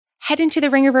head into the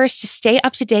Ringerverse to stay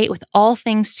up to date with all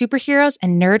things superheroes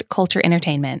and nerd culture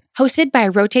entertainment. Hosted by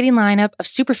a rotating lineup of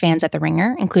superfans at The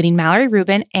Ringer, including Mallory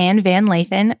Rubin and Van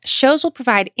Lathan, shows will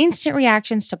provide instant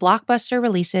reactions to blockbuster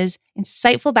releases,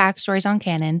 insightful backstories on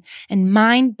canon, and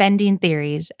mind-bending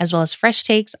theories, as well as fresh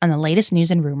takes on the latest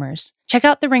news and rumors. Check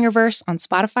out The Ringerverse on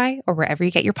Spotify or wherever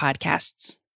you get your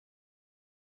podcasts.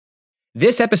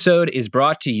 This episode is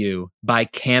brought to you by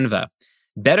Canva.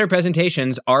 Better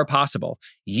presentations are possible.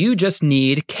 You just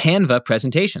need Canva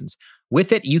presentations.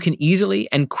 With it, you can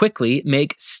easily and quickly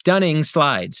make stunning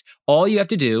slides. All you have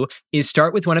to do is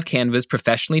start with one of Canva's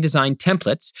professionally designed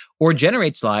templates or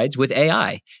generate slides with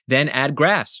AI. Then add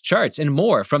graphs, charts, and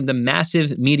more from the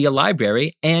massive media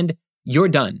library, and you're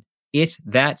done. It's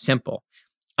that simple.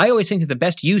 I always think that the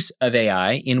best use of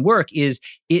AI in work is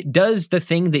it does the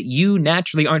thing that you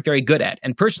naturally aren't very good at.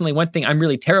 And personally, one thing I'm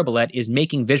really terrible at is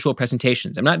making visual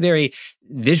presentations. I'm not very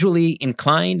visually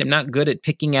inclined. I'm not good at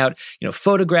picking out,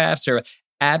 photographs or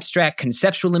abstract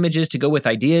conceptual images to go with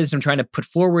ideas I'm trying to put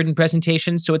forward in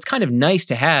presentations. So it's kind of nice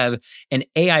to have an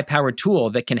AI-powered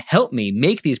tool that can help me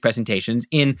make these presentations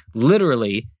in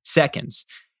literally seconds.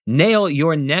 Nail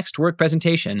your next work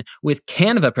presentation with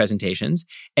Canva presentations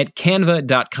at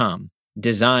canva.com,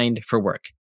 designed for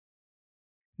work.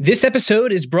 This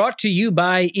episode is brought to you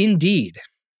by Indeed.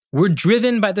 We're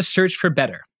driven by the search for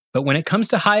better, but when it comes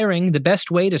to hiring, the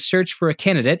best way to search for a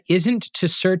candidate isn't to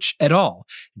search at all.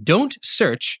 Don't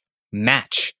search,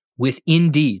 match with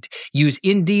Indeed. Use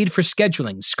Indeed for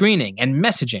scheduling, screening, and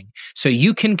messaging so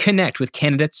you can connect with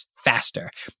candidates faster.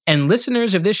 And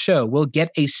listeners of this show will get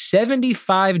a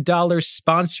 $75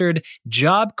 sponsored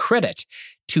job credit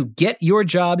to get your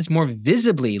jobs more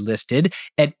visibly listed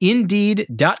at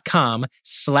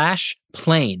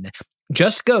Indeed.com/plane.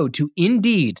 Just go to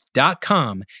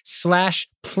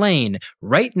Indeed.com/plane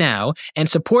right now and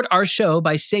support our show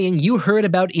by saying you heard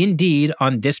about Indeed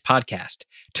on this podcast.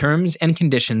 Terms and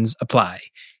conditions apply.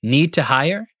 Need to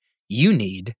hire? You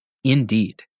need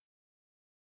Indeed.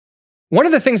 One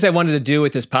of the things I wanted to do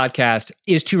with this podcast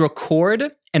is to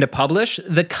record and to publish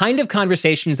the kind of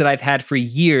conversations that I've had for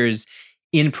years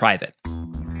in private.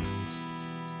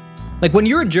 Like when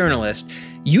you're a journalist,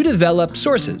 you develop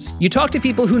sources. You talk to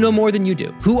people who know more than you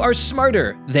do, who are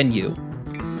smarter than you.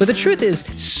 But the truth is,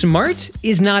 smart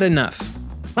is not enough.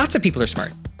 Lots of people are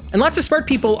smart. And lots of smart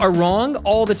people are wrong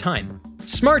all the time.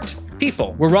 Smart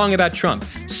people were wrong about Trump.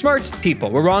 Smart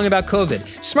people were wrong about COVID.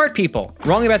 Smart people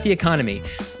wrong about the economy.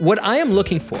 What I am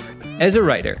looking for as a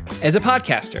writer, as a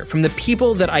podcaster, from the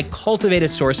people that I cultivate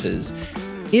as sources,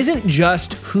 isn't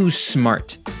just who's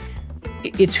smart.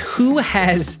 It's who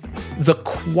has the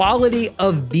quality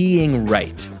of being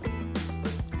right.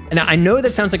 Now, I know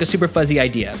that sounds like a super fuzzy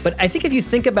idea, but I think if you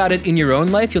think about it in your own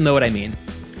life, you'll know what I mean.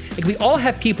 Like we all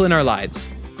have people in our lives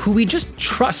who we just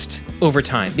trust over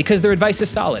time because their advice is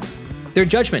solid. Their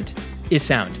judgment is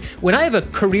sound. When I have a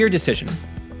career decision,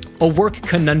 a work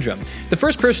conundrum, the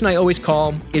first person I always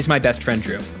call is my best friend,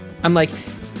 Drew. I'm like,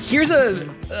 here's a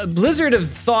blizzard of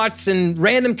thoughts and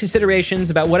random considerations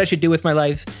about what I should do with my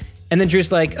life. And then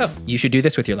Drew's like, oh, you should do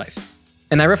this with your life.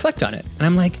 And I reflect on it. And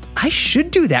I'm like, I should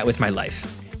do that with my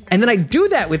life. And then I do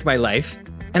that with my life,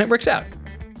 and it works out.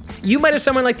 You might have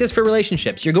someone like this for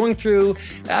relationships. You're going through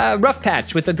a rough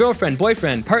patch with a girlfriend,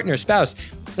 boyfriend, partner, spouse.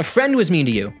 A friend was mean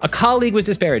to you. A colleague was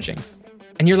disparaging.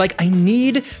 And you're like, I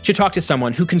need to talk to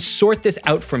someone who can sort this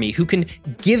out for me, who can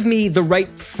give me the right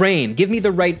frame, give me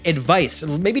the right advice,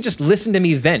 maybe just listen to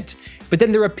me vent. But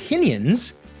then their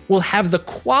opinions will have the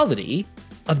quality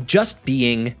of just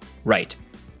being right.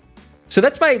 So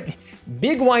that's my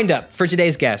big wind-up for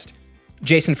today's guest,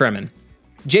 Jason Furman.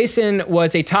 Jason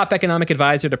was a top economic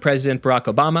advisor to President Barack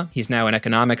Obama. He's now an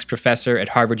economics professor at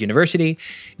Harvard University.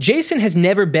 Jason has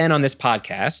never been on this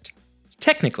podcast,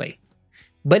 technically.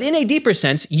 But in a deeper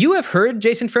sense, you have heard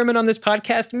Jason Furman on this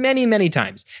podcast many, many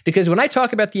times. Because when I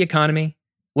talk about the economy,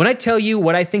 when I tell you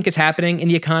what I think is happening in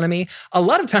the economy, a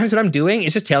lot of times what I'm doing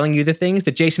is just telling you the things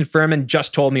that Jason Furman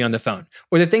just told me on the phone,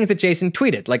 or the things that Jason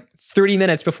tweeted like 30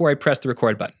 minutes before I pressed the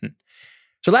record button.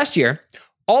 So last year,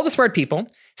 all the smart people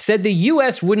said the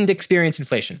US wouldn't experience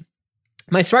inflation.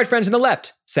 My smart friends on the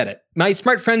left said it. My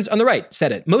smart friends on the right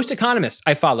said it. Most economists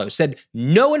I follow said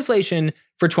no inflation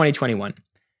for 2021.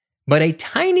 But a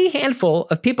tiny handful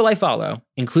of people I follow,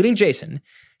 including Jason,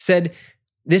 said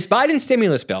this Biden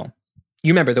stimulus bill,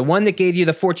 you remember the one that gave you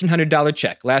the $1,400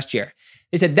 check last year,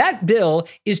 they said that bill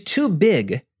is too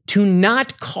big to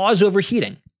not cause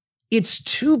overheating. It's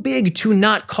too big to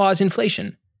not cause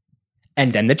inflation.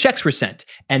 And then the checks were sent.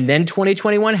 And then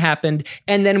 2021 happened.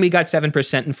 And then we got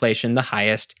 7% inflation, the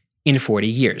highest in 40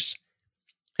 years.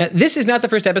 Now, this is not the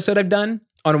first episode I've done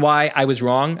on why I was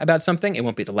wrong about something. It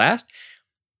won't be the last.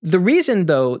 The reason,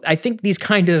 though, I think these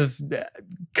kind of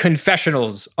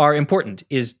confessionals are important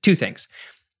is two things.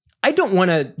 I don't want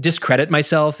to discredit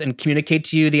myself and communicate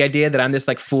to you the idea that I'm this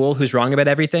like fool who's wrong about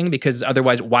everything, because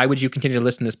otherwise, why would you continue to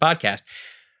listen to this podcast?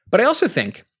 But I also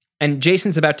think, and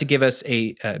Jason's about to give us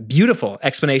a beautiful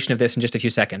explanation of this in just a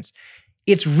few seconds,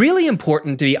 it's really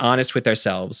important to be honest with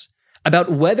ourselves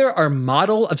about whether our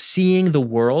model of seeing the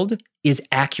world is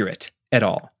accurate at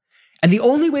all. And the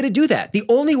only way to do that, the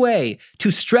only way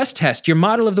to stress test your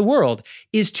model of the world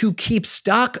is to keep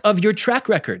stock of your track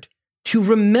record, to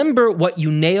remember what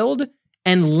you nailed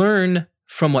and learn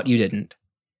from what you didn't.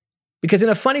 Because in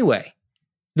a funny way,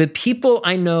 the people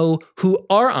I know who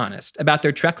are honest about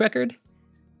their track record,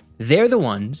 they're the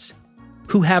ones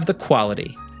who have the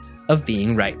quality of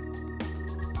being right.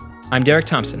 I'm Derek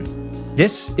Thompson.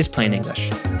 This is Plain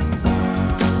English.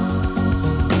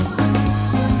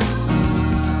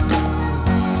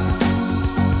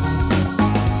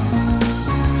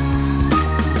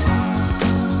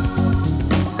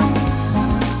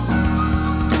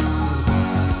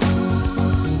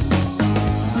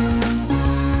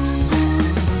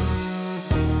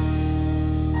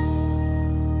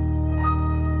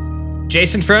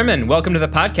 Jason Furman, welcome to the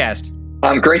podcast.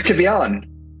 Great to be on.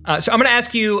 So I'm going to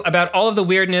ask you about all of the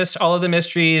weirdness, all of the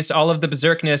mysteries, all of the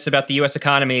berserkness about the U.S.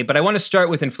 economy, but I want to start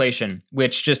with inflation,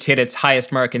 which just hit its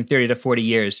highest mark in 30 to 40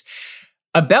 years.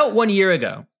 About 1 year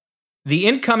ago, the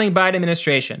incoming Biden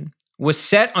administration was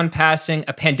set on passing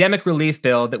a pandemic relief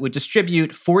bill that would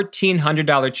distribute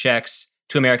 $1,400 checks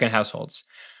to American households.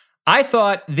 I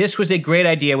thought this was a great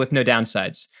idea with no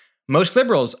downsides. Most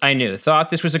liberals I knew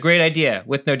thought this was a great idea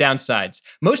with no downsides.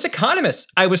 Most economists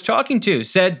I was talking to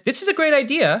said this is a great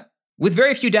idea with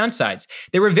very few downsides.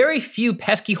 There were very few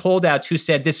pesky holdouts who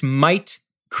said this might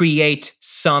create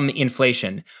some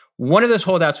inflation. One of those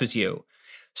holdouts was you.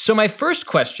 So my first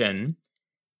question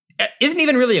isn't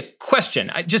even really a question.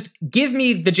 Just give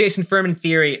me the Jason Furman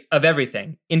theory of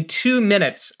everything. In 2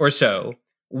 minutes or so,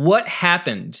 what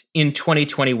happened in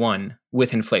 2021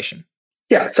 with inflation?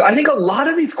 Yeah, so I think a lot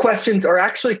of these questions are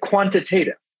actually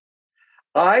quantitative.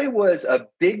 I was a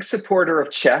big supporter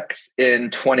of checks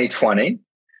in 2020.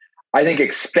 I think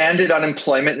expanded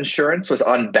unemployment insurance was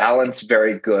on balance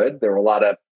very good. There were a lot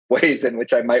of ways in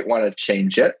which I might want to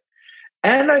change it.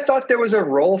 And I thought there was a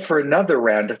role for another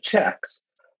round of checks.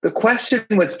 The question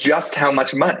was just how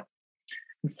much money.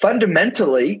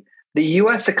 Fundamentally, the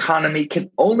US economy can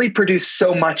only produce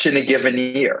so much in a given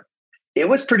year. It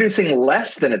was producing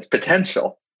less than its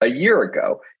potential a year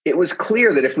ago. It was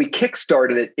clear that if we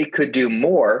kickstarted it, it could do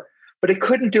more, but it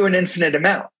couldn't do an infinite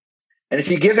amount. And if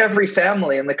you give every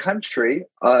family in the country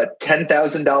a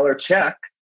 $10,000 check,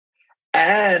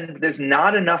 and there's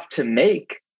not enough to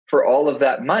make for all of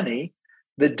that money,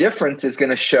 the difference is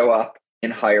going to show up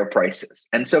in higher prices.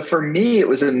 And so for me, it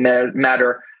was a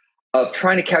matter of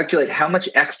trying to calculate how much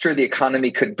extra the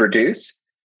economy could produce,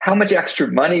 how much extra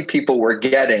money people were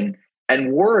getting,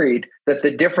 and worried that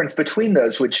the difference between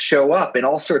those would show up in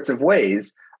all sorts of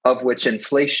ways, of which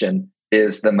inflation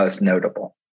is the most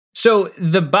notable. So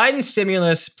the Biden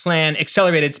stimulus plan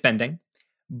accelerated spending,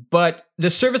 but the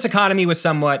service economy was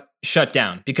somewhat shut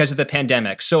down because of the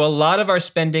pandemic. So a lot of our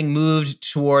spending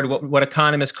moved toward what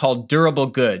economists call durable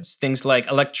goods, things like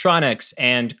electronics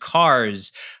and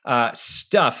cars,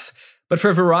 stuff. But for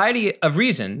a variety of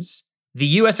reasons, the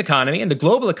US economy and the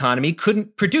global economy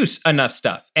couldn't produce enough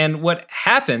stuff. And what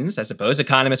happens, I suppose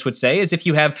economists would say, is if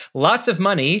you have lots of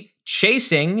money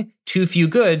chasing too few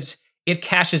goods, it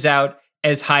cashes out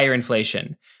as higher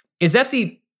inflation. Is that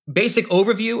the basic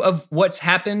overview of what's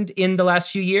happened in the last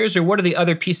few years, or what are the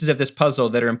other pieces of this puzzle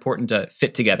that are important to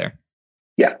fit together?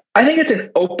 Yeah, I think it's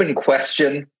an open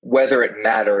question whether it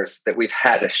matters that we've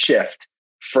had a shift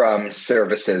from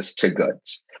services to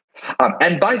goods.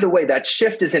 And by the way, that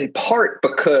shift is in part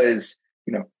because,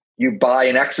 you buy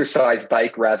an exercise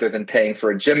bike rather than paying for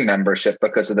a gym membership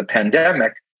because of the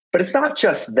pandemic. But it's not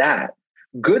just that.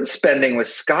 Goods spending was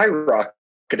skyrocketing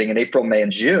in April, May,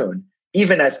 and June,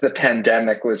 even as the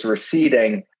pandemic was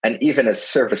receding and even as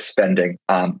service spending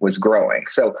was growing.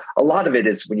 So a lot of it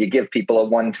is when you give people a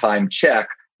one-time check,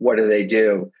 what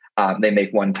do? They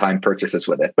make one-time purchases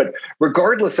with it. But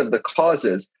regardless of the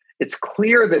causes, it's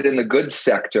clear that in the goods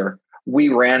sector, we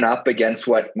ran up against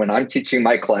what, when I'm teaching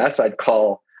my class, I'd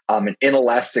call an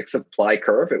inelastic supply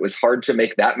curve. It was hard to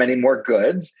make that many more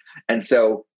goods. And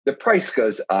so the price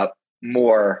goes up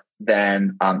more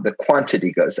than the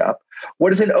quantity goes up.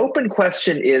 What is an open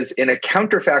question is, in a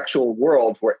counterfactual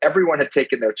world where everyone had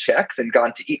taken their checks and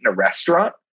gone to eat in a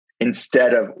restaurant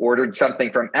instead of ordered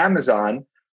something from Amazon,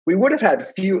 we would have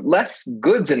had less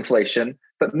goods inflation,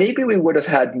 but maybe we would have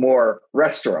had more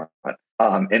restaurant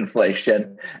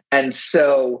inflation. And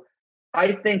so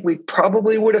I think we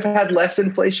probably would have had less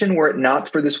inflation were it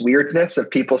not for this weirdness of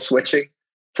people switching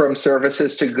from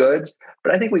services to goods.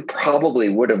 But I think we probably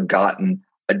would have gotten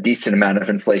a decent amount of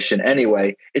inflation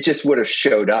anyway. It just would have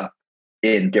showed up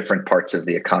in different parts of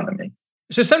the economy.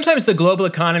 So sometimes the global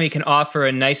economy can offer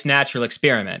a nice natural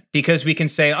experiment because we can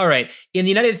say, all right, in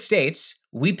the United States,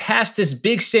 we passed this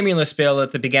big stimulus bill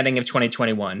at the beginning of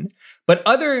 2021, but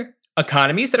other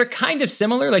economies that are kind of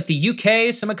similar, like the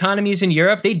UK, some economies in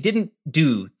Europe, they didn't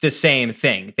do the same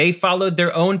thing. They followed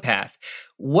their own path.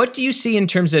 What do you see in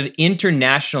terms of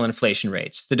international inflation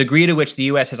rates, the degree to which the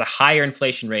US has a higher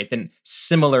inflation rate than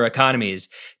similar economies?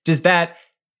 Does that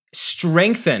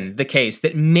strengthen the case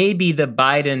that maybe the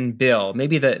Biden bill,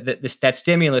 maybe that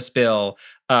stimulus bill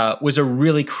was a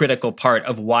really critical part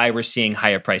of why we're seeing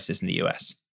higher prices in the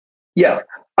US? Yeah,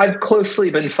 I've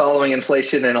closely been following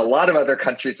inflation in a lot of other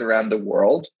countries around the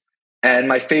world. And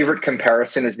my favorite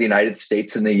comparison is the United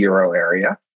States and the Euro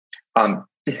area.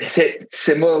 Hit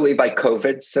similarly by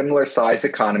COVID, similar size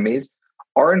economies.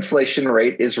 Our inflation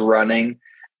rate is running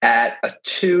at a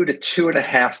 2 to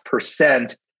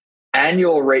 2.5%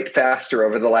 annual rate faster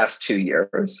over the last 2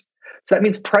 years. So that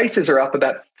means prices are up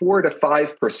about 4 to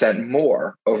 5%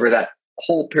 more over that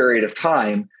whole period of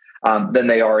time than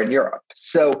they are in Europe.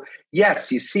 So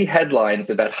yes, you see headlines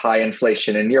about high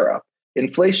inflation in Europe.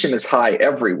 Inflation is high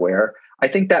everywhere. I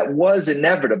think that was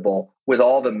inevitable with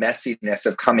all the messiness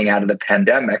of coming out of the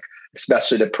pandemic,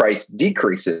 especially the price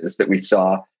decreases that we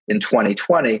saw in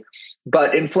 2020.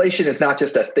 But inflation is not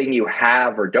just a thing you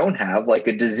have or don't have, like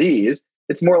a disease.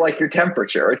 It's more like your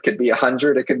temperature. It could be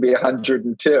 100, it could be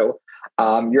 102.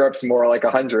 Europe's more like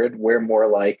 100. We're more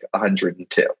like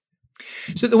 102.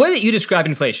 So the way that you describe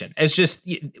inflation as just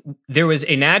there was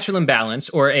a natural imbalance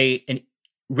or an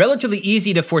relatively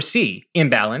easy to foresee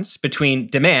imbalance between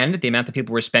demand, the amount that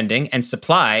people were spending, and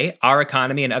supply, our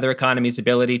economy and other economies'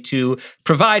 ability to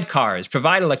provide cars,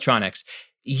 provide electronics.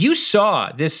 You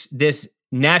saw this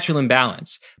natural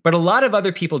imbalance, but a lot of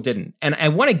other people didn't. And I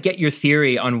want to get your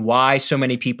theory on why so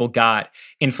many people got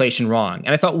inflation wrong.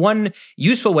 And I thought one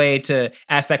useful way to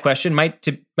ask that question might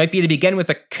be to begin with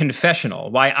a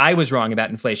confessional, why I was wrong about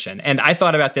inflation. And I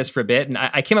thought about this for a bit, and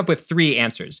I came up with 3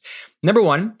 answers. Number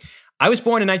one, I was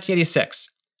born in 1986.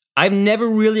 I've never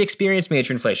really experienced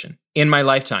major inflation in my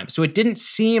lifetime. So it didn't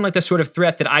seem like the sort of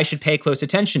threat that I should pay close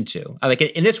attention to. Like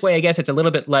in this way, I guess it's a little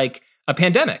bit like a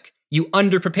pandemic. You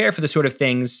underprepare for the sort of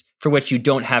things for which you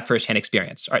don't have firsthand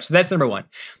experience. All right, so that's number one.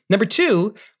 Number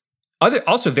two,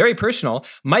 also very personal,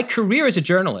 my career as a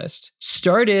journalist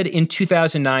started in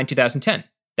 2009, 2010.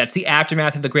 That's the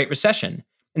aftermath of the Great Recession.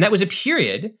 And that was a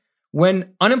period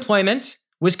when unemployment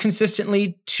was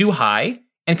consistently too high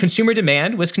and consumer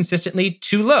demand was consistently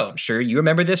too low. I'm sure you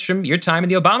remember this from your time in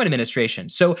the Obama administration.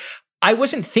 So I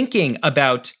wasn't thinking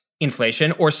about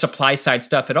inflation or supply side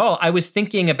stuff at all. I was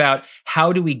thinking about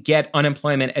how do we get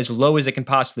unemployment as low as it can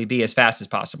possibly be as fast as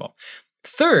possible.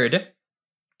 Third,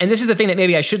 and this is the thing that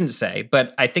maybe I shouldn't say,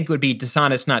 but I think it would be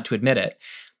dishonest not to admit it,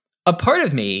 a part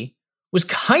of me was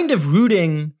kind of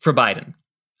rooting for Biden.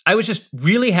 I was just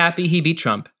really happy he beat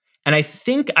Trump. And I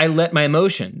think I let my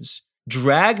emotions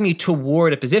drag me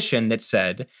toward a position that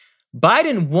said,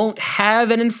 Biden won't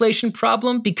have an inflation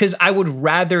problem because I would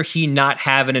rather he not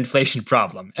have an inflation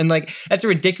problem. And that's a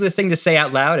ridiculous thing to say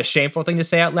out loud, a shameful thing to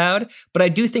say out loud. But I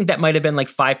do think that might have been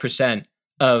 5%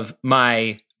 of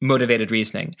my motivated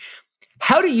reasoning.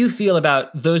 How do you feel about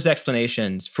those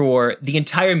explanations for the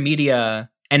entire media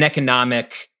and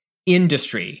economic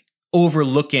industry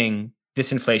overlooking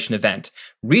this inflation event?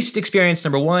 Recent experience,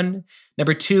 number one.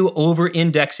 Number two,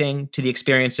 over-indexing to the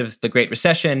experience of the Great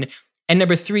Recession. And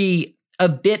number three, a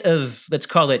bit of, let's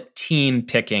call it team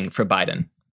picking for Biden.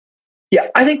 Yeah,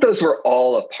 I think those were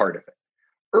all a part of it.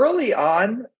 Early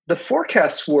on, the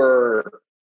forecasts were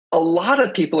a lot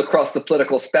of people across the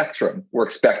political spectrum were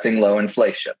expecting low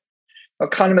inflation.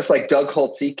 Economists like Doug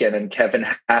Holtz-Eakin and Kevin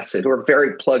Hassett, who are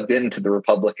very plugged into the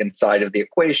Republican side of the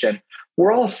equation,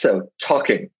 were also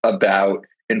talking about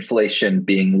inflation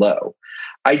being low.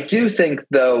 I do think,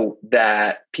 though,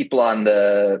 that people on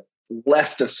the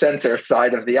left of center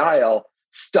side of the aisle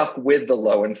stuck with the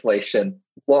low inflation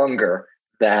longer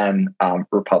than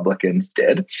Republicans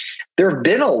did. There have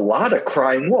been a lot of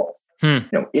crying wolf.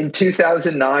 In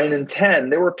 2009 and 10,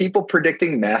 there were people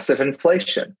predicting massive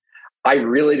inflation. I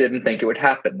really didn't think it would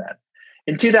happen then.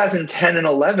 In 2010 and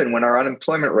 11, when our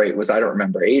unemployment rate was, 8 or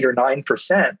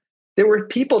 9%, there were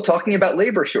people talking about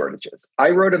labor shortages.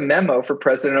 I wrote a memo for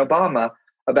President Obama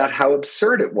about how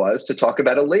absurd it was to talk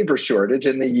about a labor shortage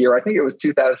in the year, I think it was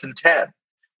 2010,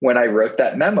 when I wrote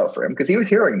that memo for him, because he was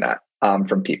hearing that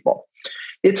from people.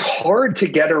 It's hard to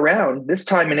get around. This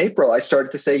time in April, I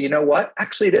started to say, you know what?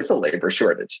 Actually, it is a labor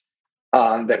shortage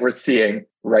that we're seeing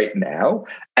right now.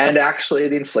 And actually,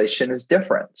 the inflation is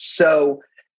different. So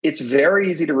it's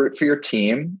very easy to root for your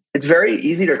team. It's very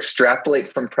easy to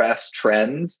extrapolate from past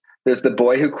trends. There's the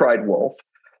boy who cried wolf.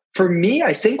 For me,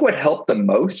 I think what helped the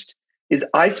most is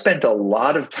I spent a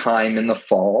lot of time in the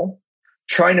fall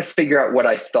trying to figure out what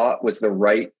I thought was the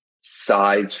right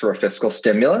size for a fiscal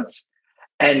stimulus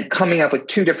and coming up with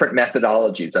two different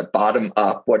methodologies: a bottom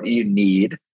up, what do you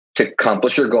need to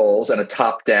accomplish your goals, and a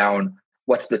top down,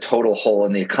 what's the total hole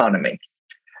in the economy.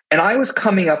 And I was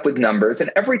coming up with numbers,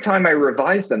 and every time I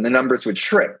revised them, the numbers would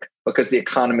shrink because the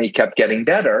economy kept getting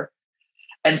better.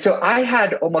 And so I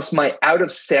had almost my out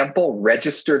of sample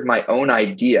registered my own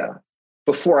idea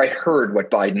before I heard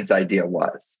what Biden's idea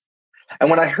was. And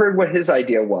when I heard what his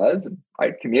idea was,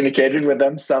 I communicated with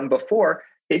them some before,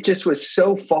 it just was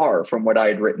so far from what I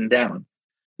had written down.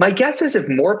 My guess is if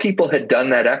more people had done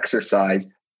that exercise,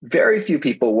 very few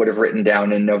people would have written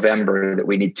down in November that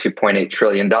we need $2.8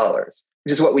 trillion,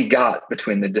 which is what we got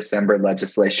between the December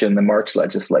legislation and the March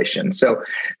legislation. So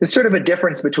there's sort of a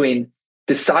difference between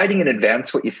deciding in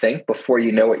advance what you think before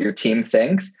you know what your team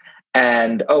thinks,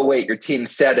 and, oh, wait, your team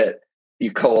said it,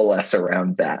 you coalesce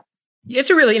around that. It's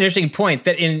a really interesting point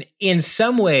that in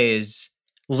some ways,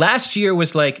 last year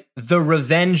was like the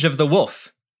revenge of the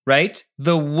wolf, right?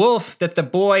 The wolf that the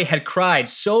boy had cried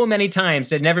so many times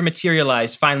that never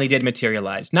materialized finally did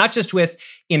materialize, not just with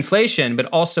inflation, but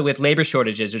also with labor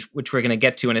shortages, which we're going to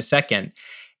get to in a second.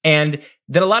 And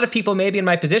that a lot of people maybe in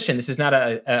my position, this is not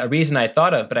a reason I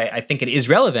thought of, but I think it is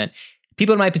relevant.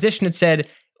 People in my position had said,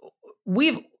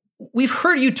 we've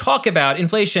heard you talk about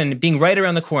inflation being right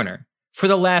around the corner for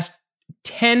the last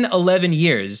 10, 11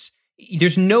 years.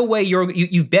 There's no way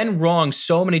you've been wrong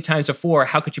so many times before.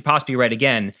 How could you possibly be right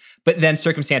again? But then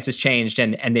circumstances changed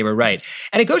and they were right.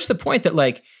 And it goes to the point that,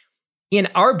 like, in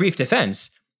our brief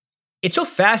defense, it's so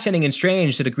fascinating and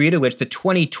strange the degree to which the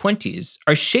 2020s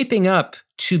are shaping up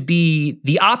to be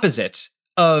the opposite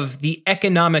of the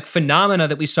economic phenomena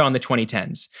that we saw in the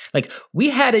 2010s. Like,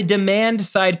 we had a demand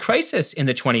side crisis in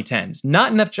the 2010s,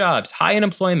 not enough jobs, high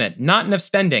unemployment, not enough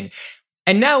spending.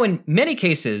 And now in many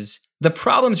cases, the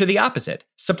problems are the opposite.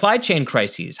 Supply chain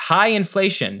crises, high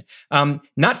inflation,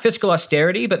 not fiscal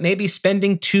austerity, but maybe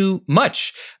spending too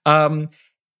much. And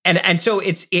so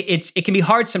it can be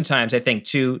hard sometimes, I think,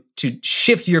 to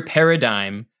shift your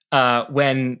paradigm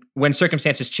when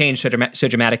circumstances change so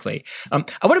dramatically. I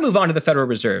want to move on to the Federal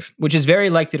Reserve, which is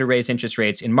very likely to raise interest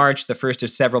rates in March, the first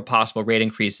of several possible rate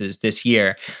increases this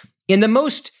year. In the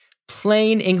most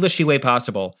plain Englishy way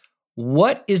possible,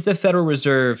 what is the Federal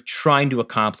Reserve trying to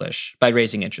accomplish by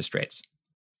raising interest rates?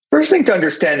 First thing to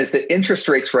understand is that interest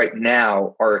rates right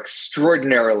now are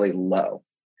extraordinarily low.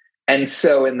 And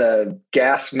so in the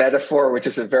gas metaphor, which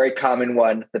is a very common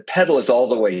one, the pedal is all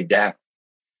the way down.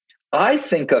 I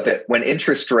think of it when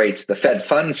interest rates, the Fed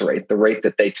funds rate, the rate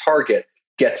that they target,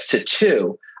 gets to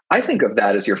 2, I think of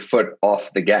that as your foot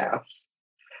off the gas.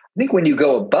 I think when you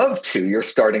go above 2, you're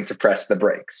starting to press the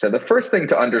brakes. So the first thing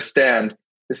to understand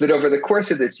is that over the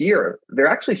course of this year, they're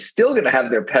actually still going to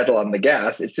have their pedal on the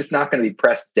gas. It's just not going to be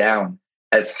pressed down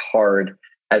as hard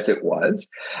as it was.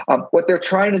 What they're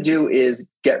trying to do is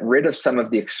get rid of some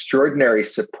of the extraordinary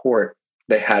support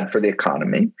they had for the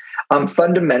economy.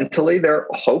 Fundamentally, they're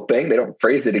hoping, they don't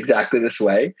phrase it exactly this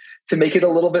way, to make it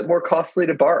a little bit more costly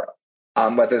to borrow,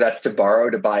 whether that's to borrow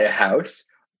to buy a house,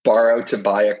 borrow to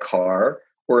buy a car,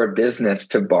 or a business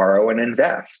to borrow and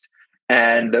invest.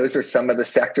 And those are some of the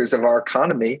sectors of our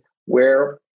economy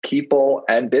where people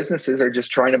and businesses are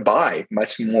just trying to buy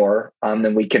much more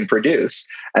than we can produce.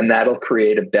 And that'll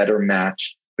create a better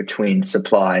match between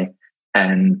supply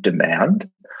and demand.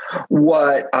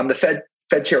 What the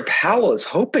Fed Chair Powell is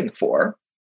hoping for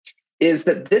is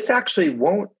that this actually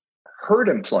won't hurt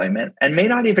employment and may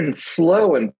not even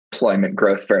slow employment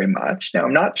growth very much. Now,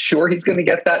 I'm not sure he's going to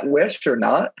get that wish or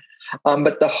not.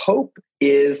 But the hope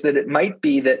is that it might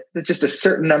be that there's just a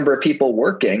certain number of people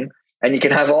working, and you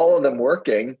can have all of them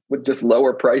working with just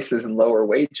lower prices and lower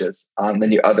wages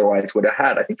than you otherwise would have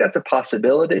had. I think that's a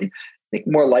possibility. I think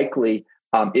more likely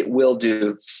it will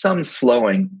do some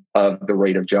slowing of the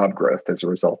rate of job growth as a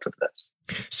result of this.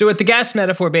 So with the gas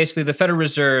metaphor, basically, the Federal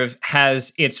Reserve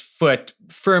has its foot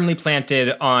firmly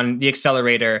planted on the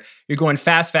accelerator. You're going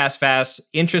fast, fast, fast.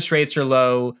 Interest rates are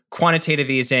low, quantitative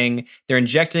easing. They're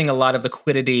injecting a lot of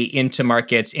liquidity into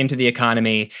markets, into the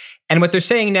economy. And what they're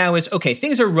saying now is, okay,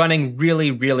 things are running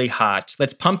really, really hot.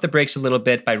 Let's pump the brakes a little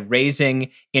bit by raising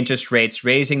interest rates,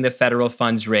 raising the federal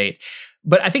funds rate.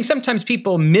 But I think sometimes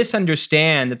people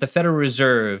misunderstand that the Federal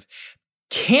Reserve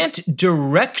cannot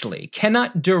directly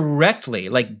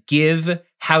like give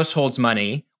households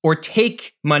money or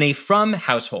take money from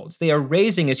households. They are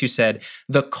raising, as you said,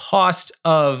 the cost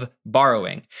of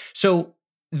borrowing. So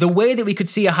the way that we could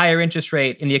see a higher interest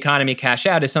rate in the economy cash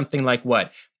out is something like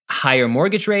what? Higher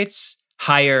mortgage rates,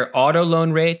 higher auto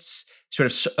loan rates,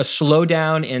 sort of a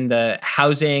slowdown in the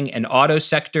housing and auto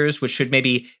sectors, which should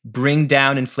maybe bring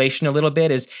down inflation a little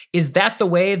bit. Is that the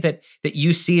way that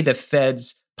you see the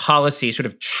Fed's policy sort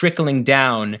of trickling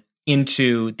down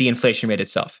into the inflation rate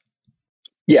itself?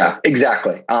 Yeah,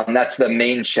 exactly. That's the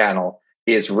main channel,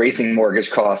 is raising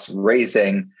mortgage costs,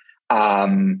 raising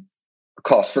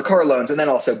costs for car loans, and then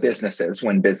also businesses,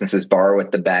 when businesses borrow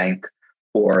at the bank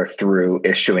or through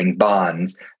issuing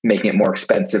bonds, making it more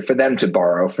expensive for them to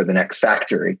borrow for the next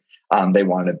factory they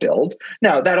want to build.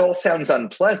 Now, that all sounds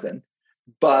unpleasant,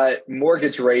 but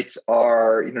mortgage rates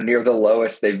are near the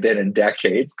lowest they've been in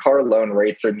decades. Car loan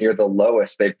rates are near the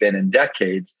lowest they've been in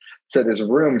decades. So there's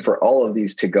room for all of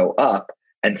these to go up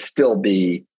and still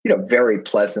be very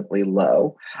pleasantly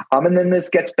low. And then this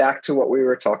gets back to what we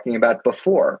were talking about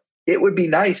before. It would be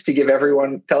nice to tell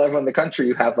everyone in the country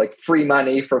you have like free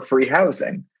money for free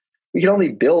housing. We can only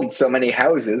build so many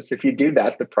houses. If you do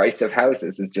that, the price of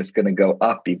houses is just going to go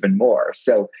up even more.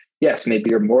 So yes, maybe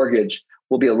your mortgage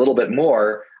will be a little bit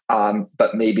more,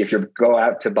 but maybe if you go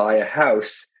out to buy a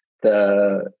house,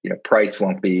 the price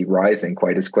won't be rising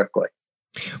quite as quickly.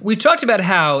 We've talked about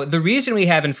how the reason we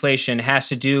have inflation has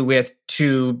to do with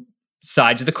two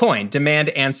sides of the coin, demand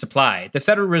and supply. The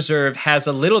Federal Reserve has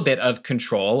a little bit of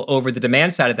control over the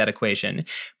demand side of that equation,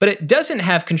 but it doesn't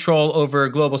have control over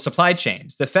global supply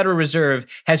chains. The Federal Reserve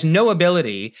has no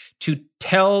ability to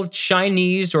tell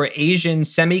Chinese or Asian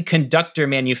semiconductor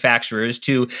manufacturers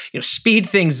to speed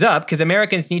things up, because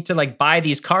Americans need to buy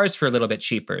these cars for a little bit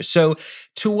cheaper. So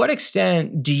to what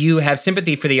extent do you have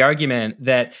sympathy for the argument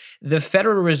that the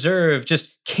Federal Reserve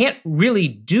just can't really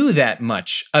do that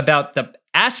much about the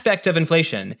aspect of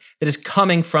inflation that is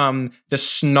coming from the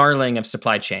snarling of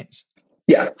supply chains?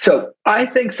 Yeah. So I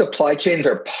think supply chains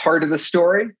are part of the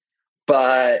story,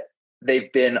 but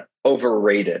they've been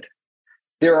overrated.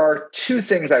 There are two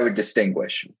things I would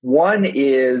distinguish. One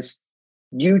is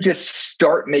you just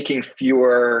start making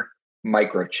fewer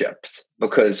microchips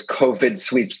because COVID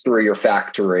sweeps through your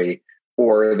factory,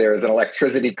 or there's an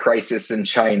electricity crisis in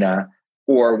China,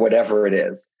 or whatever it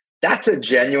is. That's a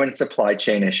genuine supply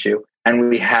chain issue. And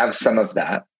we have some of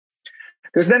that.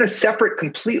 There's then a separate,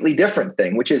 completely different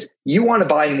thing, which is you want to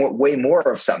buy way more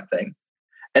of something,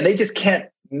 and they just can't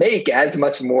make as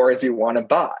much more as you want to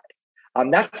buy.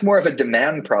 That's more of a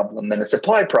demand problem than a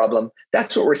supply problem.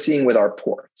 That's what we're seeing with our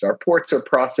ports. Our ports are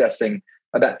processing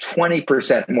about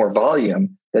 20% more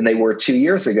volume than they were 2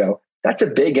 years ago. That's a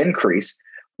big increase.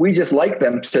 We just like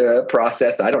them to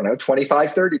process,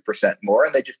 25, 30% more,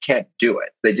 and they just can't do it.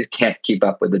 They just can't keep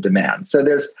up with the demand. So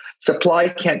there's supply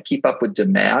can't keep up with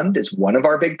demand is one of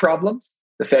our big problems.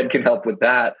 The Fed can help with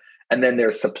that. And then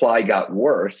there's supply got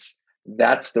worse.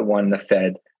 That's the one the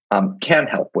Fed can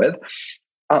help with.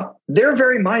 They're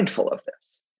very mindful of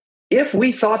this. If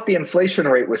we thought the inflation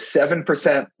rate was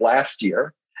 7% last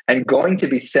year and going to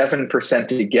be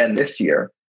 7% again this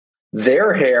year,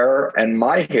 their hair and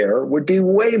my hair would be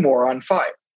way more on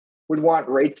fire, would want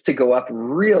rates to go up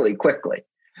really quickly.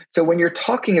 So when you're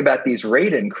talking about these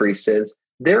rate increases,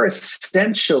 they're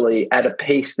essentially at a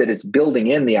pace that is building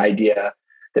in the idea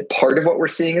that part of what we're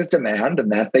seeing is demand and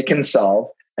that they can solve,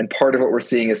 and part of what we're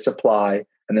seeing is supply,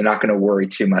 and they're not going to worry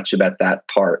too much about that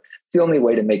part. It's the only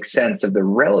way to make sense of the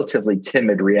relatively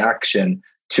timid reaction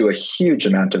to a huge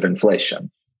amount of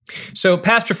inflation. So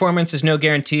past performance is no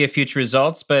guarantee of future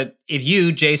results, but if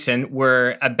you, Jason,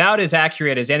 were about as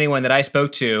accurate as anyone that I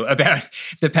spoke to about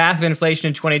the path of inflation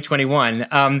in 2021,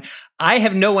 I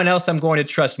have no one else I'm going to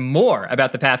trust more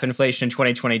about the path of inflation in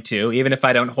 2022, even if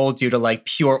I don't hold you to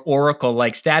pure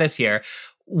oracle-like status here.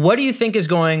 What do you think is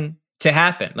going to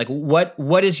happen?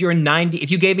 What is your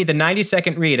if you gave me the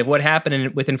 90-second read of what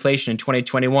happened with inflation in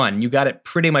 2021, you got it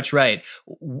pretty much right.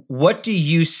 What do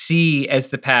you see as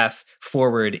the path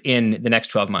forward in the next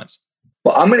 12 months?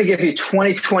 Well, I'm going to give you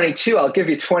 2022. I'll give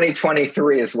you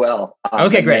 2023 as well.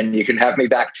 Okay, great. And you can have me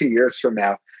back 2 years from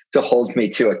now to hold me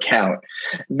to account.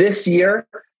 This year,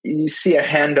 you see a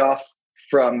handoff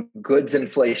from goods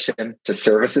inflation to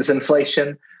services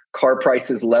inflation. Car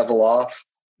prices level off,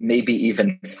 maybe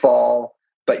even fall.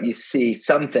 But you see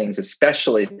some things,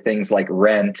 especially things like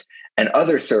rent and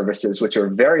other services, which are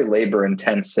very labor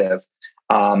intensive,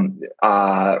 rise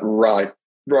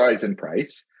in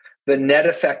price. The net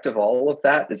effect of all of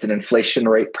that is an inflation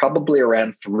rate probably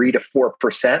around 3 to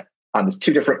 4%. There's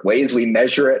two different ways we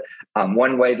measure it.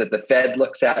 One way that the Fed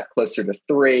looks at, closer to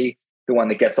 3, the one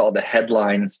that gets all the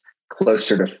headlines,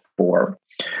 closer to 4.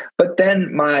 But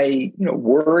then my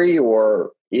worry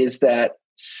is that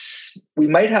we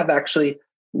might have actually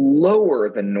lower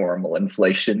than normal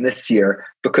inflation this year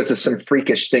because of some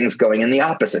freakish things going in the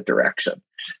opposite direction.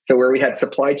 So where we had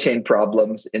supply chain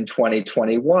problems in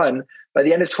 2021, by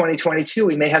the end of 2022,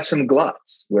 we may have some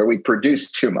gluts where we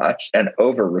produced too much and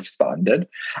over-responded.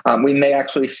 We may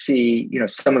actually see,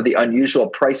 some of the unusual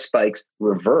price spikes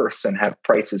reverse and have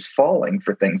prices falling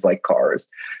for things like cars.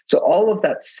 So all of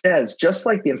that says, just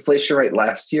like the inflation rate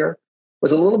last year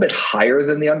was a little bit higher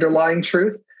than the underlying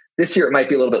truth, this year it might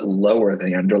be a little bit lower than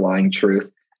the underlying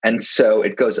truth. And so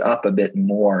it goes up a bit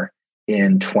more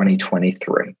in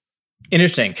 2023.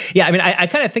 Interesting. Yeah, I mean, I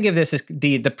kind of think of this as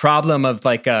the problem of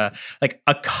like a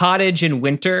cottage in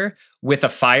winter with a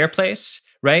fireplace,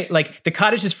 right? Like the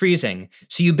cottage is freezing,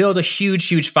 so you build a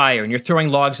huge fire, and you're throwing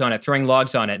logs on it,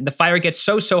 and the fire gets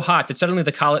so hot that suddenly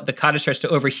the cottage starts to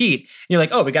overheat, and you're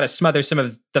like, oh, we got to smother some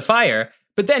of the fire.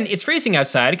 But then it's freezing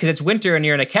outside because it's winter and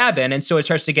you're in a cabin, and so it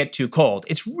starts to get too cold.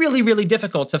 It's really, really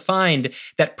difficult to find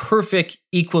that perfect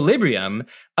equilibrium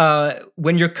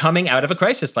when you're coming out of a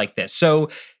crisis like this. So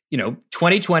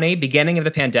 2020, beginning of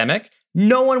the pandemic,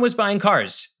 no one was buying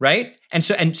cars, right? And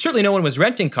certainly no one was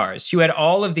renting cars. You had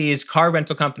all of these car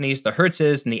rental companies, the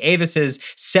Hertzes and the Avises,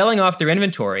 selling off their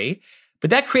inventory. But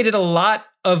that created a lot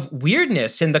of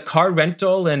weirdness in the car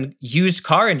rental and used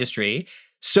car industry,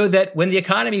 so that when the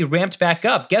economy ramped back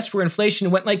up, guess where inflation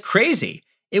went like crazy?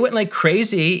 It went like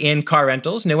crazy in car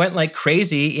rentals, and it went like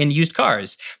crazy in used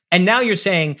cars. And now you're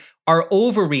saying our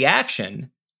overreaction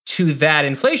to that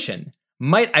inflation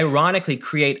might ironically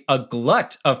create a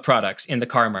glut of products in the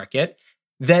car market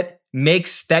that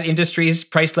makes that industry's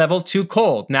price level too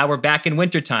cold. Now we're back in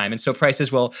wintertime, and so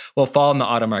prices will fall in the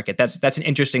auto market. That's an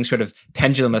interesting sort of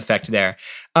pendulum effect there.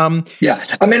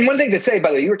 Yeah. I mean, one thing to say, by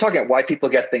the way, you were talking about why people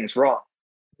get things wrong.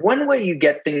 One way you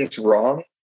get things wrong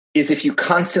is if you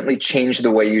constantly change the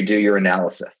way you do your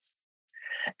analysis.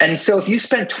 And so if you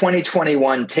spent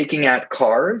 2021 taking out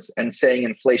cars and saying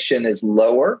inflation is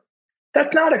lower,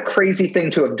 that's not a crazy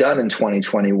thing to have done in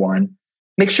 2021.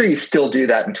 Make sure you still do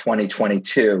that in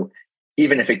 2022,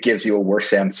 even if it gives you a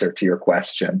worse answer to your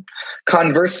question.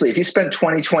 Conversely, if you spent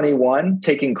 2021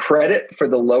 taking credit for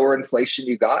the lower inflation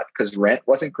you got because rent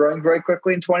wasn't growing very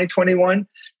quickly in 2021,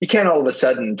 you can't all of a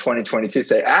sudden in 2022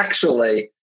 say,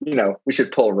 actually, we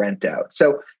should pull rent out.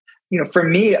 So, for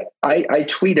me, I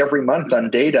tweet every month on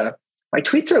data. My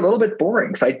tweets are a little bit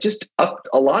boring because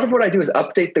a lot of what I do is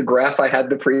update the graph I had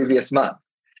the previous month.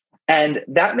 And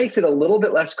that makes it a little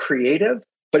bit less creative,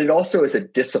 but it also is a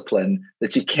discipline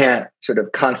that you can't sort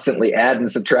of constantly add and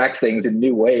subtract things in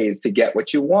new ways to get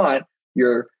what you want.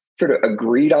 You're sort of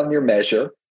agreed on your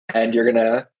measure, and you're going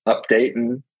to update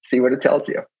and see what it tells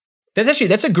you.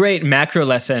 That's a great macro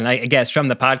lesson, I guess, from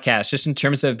the podcast, just in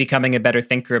terms of becoming a better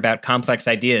thinker about complex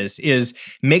ideas, is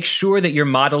make sure that your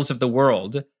models of the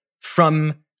world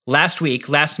from last week,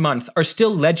 last month, are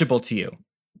still legible to you.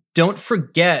 Don't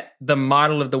forget the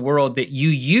model of the world that you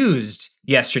used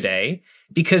yesterday,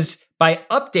 because by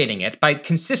updating it, by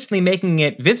consistently making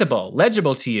it visible,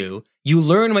 legible to you, you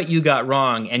learn what you got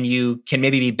wrong, and you can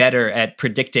maybe be better at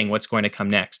predicting what's going to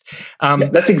come next.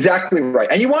 That's exactly right.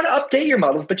 And you want to update your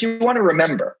models, but you want to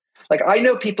remember. Like, I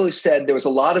know people who said there was a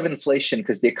lot of inflation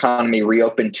because the economy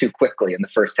reopened too quickly in the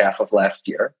first half of last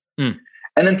year.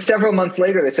 And then several months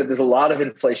later, they said there's a lot of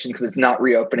inflation because it's not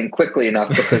reopening quickly enough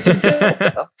because of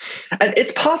Delta. And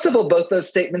it's possible both those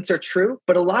statements are true,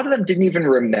 but a lot of them didn't even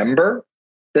remember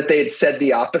that they had said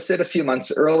the opposite a few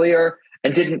months earlier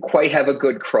and didn't quite have a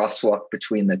good crosswalk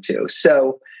between the two.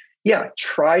 So yeah,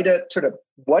 try to sort of,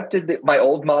 what did my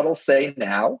old model say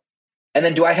now? And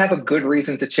then do I have a good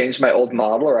reason to change my old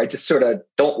model, or I just sort of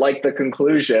don't like the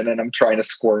conclusion and I'm trying to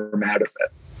squirm out of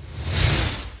it?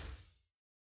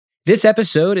 This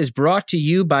episode is brought to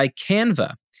you by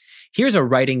Canva. Here's a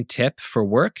writing tip for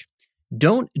work.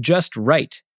 Don't just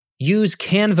write. use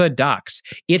Canva Docs.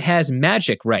 It has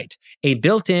Magic Write, a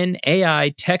built-in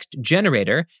AI text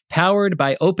generator powered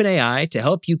by OpenAI to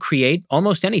help you create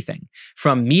almost anything,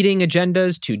 from meeting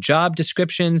agendas to job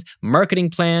descriptions, marketing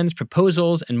plans,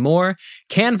 proposals, and more.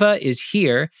 Canva is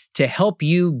here to help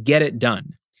you get it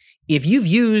done. If you've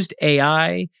used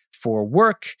AI for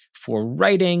work, for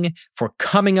writing, for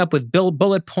coming up with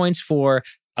bullet points for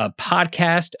a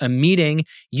podcast, a meeting,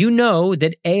 you know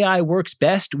that AI works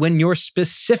best when you're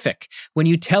specific, when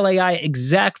you tell AI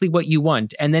exactly what you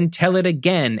want and then tell it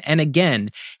again and again.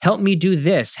 Help me do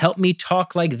this. Help me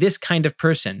talk like this kind of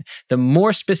person. The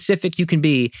more specific you can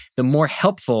be, the more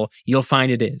helpful you'll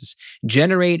find it is.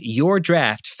 Generate your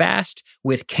draft fast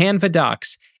with Canva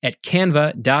Docs at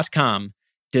canva.com,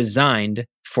 designed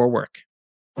for work.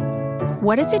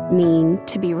 What does it mean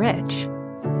to be rich?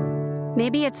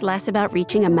 Maybe it's less about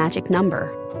reaching a magic number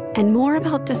and more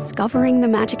about discovering the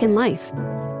magic in life.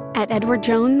 At Edward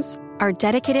Jones, our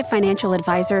dedicated financial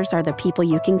advisors are the people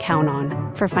you can count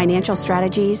on for financial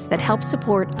strategies that help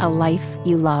support a life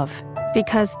you love.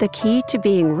 Because the key to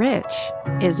being rich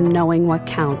is knowing what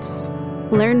counts.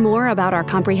 Learn more about our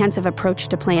comprehensive approach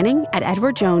to planning at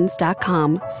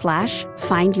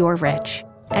edwardjones.com/findyourrich.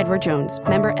 Edward Jones,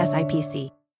 member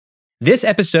SIPC. This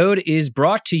episode is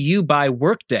brought to you by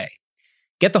Workday.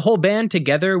 Get the whole band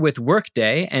together with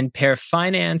Workday and pair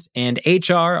finance and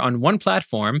HR on one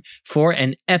platform for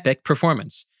an epic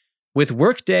performance. With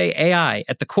Workday AI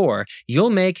at the core, you'll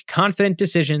make confident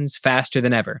decisions faster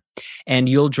than ever. And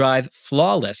you'll drive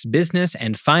flawless business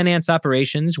and finance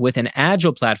operations with an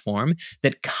agile platform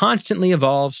that constantly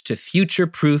evolves to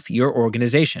future-proof your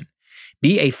organization.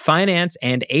 Be a finance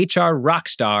and HR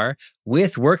rockstar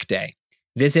with Workday.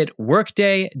 Visit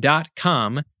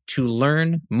workday.com to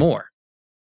learn more.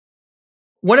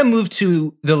 Want to move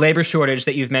to the labor shortage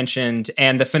that you've mentioned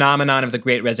and the phenomenon of the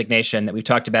Great Resignation that we've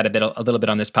talked about a little bit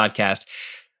on this podcast.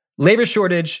 Labor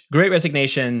shortage, Great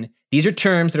Resignation, these are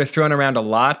terms that are thrown around a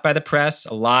lot by the press,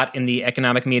 a lot in the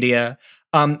economic media.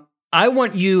 I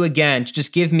want you, again, to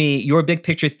just give me your big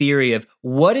picture theory of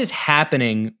what is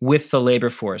happening with the labor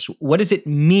force. What does it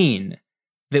mean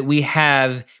that we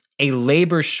have a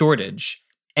labor shortage?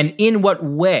 And in what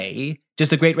way does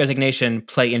the Great Resignation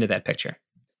play into that picture?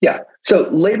 Yeah. So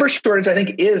labor shortage, I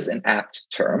think, is an apt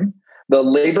term. The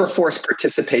labor force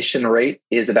participation rate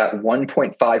is about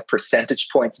 1.5 percentage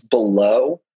points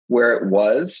below where it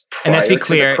was prior to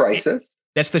the crisis.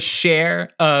 That's the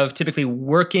share of typically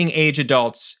working age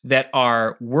adults that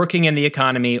are working in the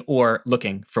economy or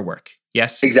looking for work.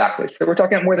 Yes? Exactly. So we're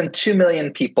talking about more than 2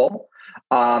 million people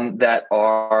that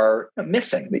are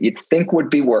missing, that you'd think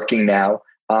would be working now,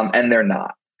 and they're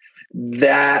not.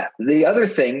 The other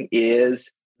thing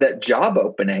is that job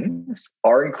openings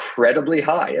are incredibly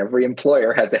high. Every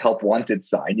employer has a help wanted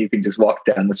sign. You can just walk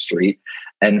down the street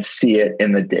and see it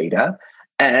in the data.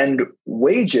 And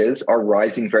wages are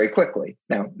rising very quickly.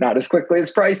 Now, not as quickly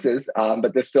as prices,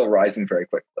 but they're still rising very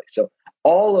quickly. So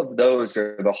all of those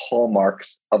are the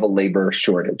hallmarks of a labor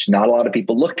shortage. Not a lot of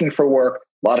people looking for work,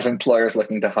 a lot of employers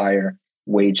looking to hire,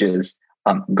 wages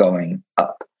going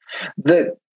up.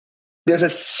 There's a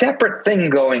separate thing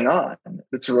going on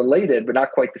that's related, but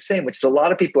not quite the same, which is a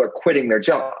lot of people are quitting their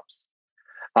jobs.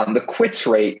 The quits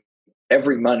rate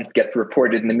every month gets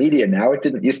reported in the media now. It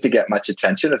didn't used to get much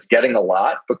attention. It's getting a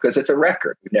lot because it's a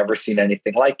record. We've never seen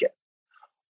anything like it.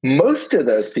 Most of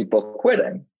those people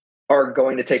quitting are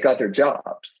going to take other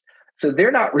jobs. So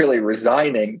they're not really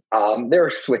resigning.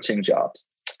 They're switching jobs.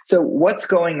 So what's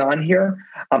going on here?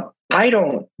 I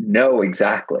don't know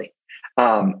exactly.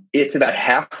 It's about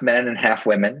half men and half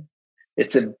women.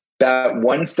 It's about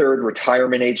 1/3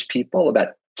 retirement age people,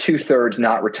 about 2/3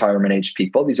 not retirement age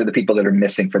people. These are the people that are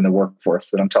missing from the workforce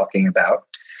that I'm talking about.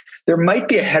 There might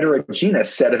be a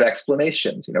heterogeneous set of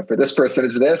explanations. For this person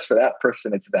it's this, for that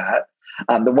person it's that.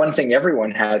 The one thing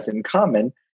everyone has in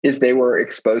common is they were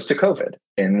exposed to COVID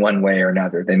in one way or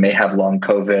another. They may have long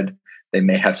COVID. They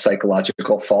may have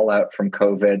psychological fallout from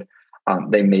COVID.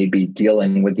 They may be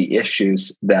dealing with the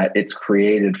issues that it's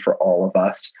created for all of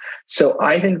us. So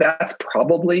I think that's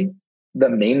probably the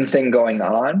main thing going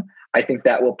on. I think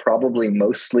that will probably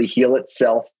mostly heal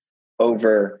itself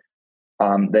over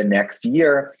the next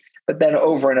year. But then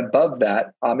over and above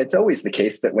that, it's always the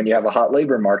case that when you have a hot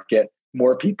labor market,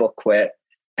 more people quit.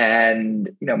 And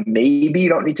maybe you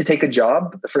don't need to take a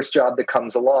job, the first job that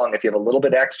comes along, if you have a little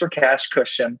bit extra cash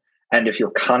cushion, and if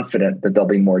you're confident that there'll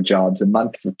be more jobs a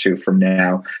month or two from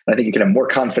now. I think you can have more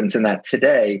confidence in that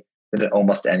today than at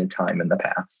almost any time in the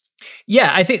past.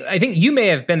 Yeah, I think you may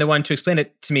have been the one to explain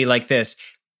it to me like this.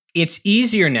 It's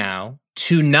easier now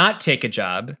to not take a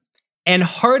job and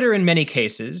harder in many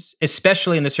cases,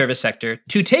 especially in the service sector,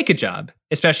 to take a job,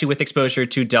 especially with exposure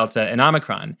to Delta and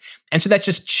Omicron. And so that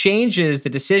just changes the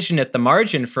decision at the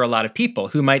margin for a lot of people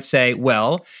who might say,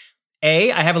 well,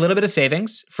 A, I have a little bit of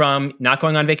savings from not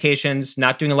going on vacations,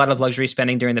 not doing a lot of luxury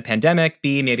spending during the pandemic.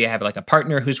 B, maybe I have like a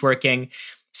partner who's working.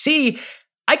 C,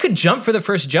 I could jump for the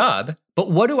first job,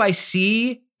 but what do I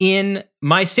see in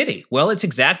my city? Well, it's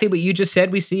exactly what you just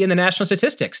said we see in the national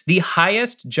statistics, the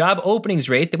highest job openings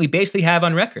rate that we basically have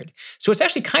on record. So it's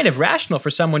actually kind of rational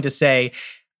for someone to say,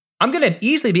 I'm going to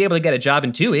easily be able to get a job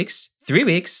in 2 weeks, 3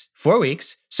 weeks, 4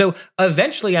 weeks. So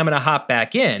eventually I'm going to hop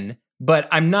back in, but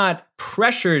I'm not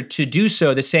pressured to do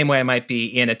so the same way I might be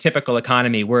in a typical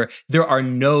economy where there are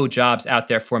no jobs out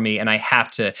there for me and I have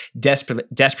to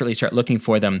desperately start looking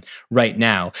for them right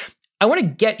now. I want to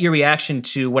get your reaction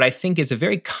to what I think is a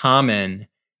very common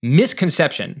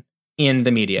misconception in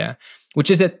the media,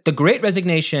 which is that the Great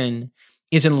Resignation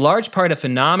is in large part a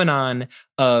phenomenon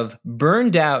of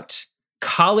burned out,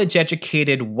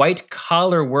 college-educated,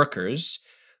 white-collar workers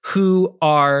who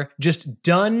are just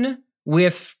done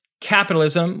with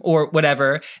capitalism or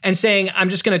whatever and saying, I'm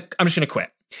just gonna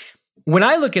quit. When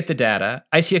I look at the data,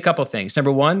 I see a couple things.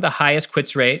 Number one, the highest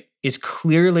quits rate is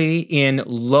clearly in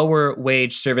lower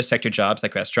wage service sector jobs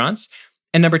like restaurants.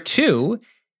 And number two,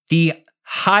 the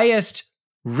highest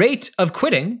rate of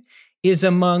quitting is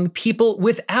among people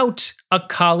without a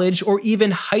college or even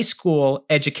high school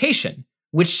education,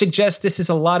 which suggests this is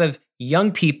a lot of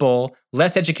young people,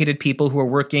 less educated people who are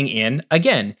working in,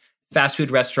 again, fast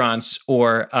food restaurants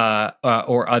or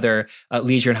other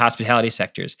leisure and hospitality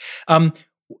sectors.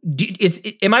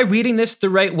 Am I reading this the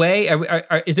right way?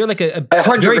 Is there like a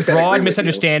very broad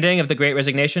misunderstanding of the Great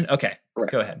Resignation? Okay,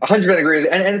 right. Go ahead. 100% agree with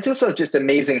you. And it's also just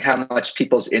amazing how much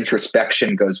people's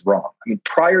introspection goes wrong. I mean,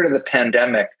 prior to the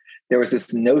pandemic, there was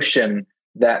this notion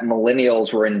that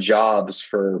millennials were in jobs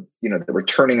for, that were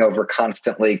turning over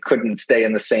constantly, couldn't stay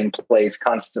in the same place,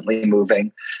 constantly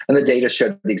moving. And the data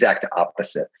showed the exact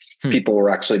opposite. People were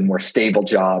actually more stable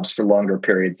jobs for longer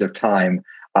periods of time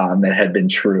that had been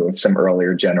true of some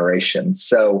earlier generations.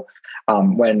 So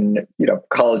when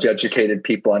college-educated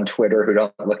people on Twitter who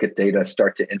don't look at data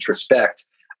start to introspect,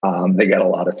 they get a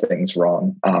lot of things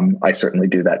wrong. I certainly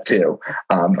do that too,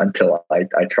 until I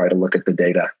try to look at the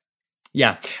data.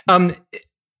 Yeah.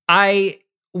 I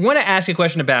want to ask a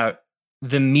question about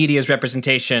the media's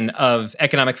representation of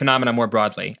economic phenomena more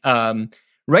broadly.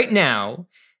 Right now,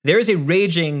 there is a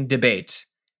raging debate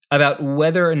about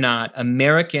whether or not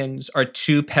Americans are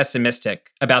too pessimistic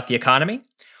about the economy,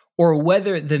 or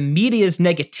whether the media's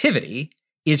negativity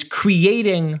is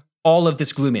creating all of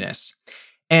this gloominess.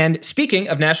 And speaking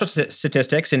of national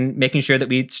statistics and making sure that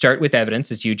we start with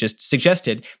evidence, as you just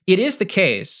suggested, it is the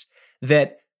case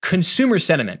that consumer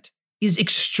sentiment is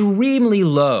extremely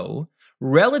low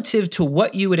relative to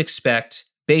what you would expect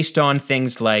based on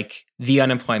things like the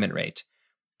unemployment rate.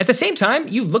 At the same time,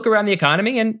 you look around the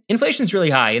economy and inflation's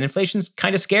really high and inflation's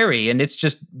kind of scary and it's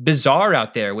just bizarre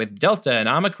out there with Delta and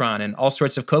Omicron and all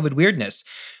sorts of COVID weirdness.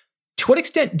 To what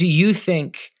extent do you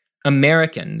think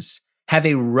Americans have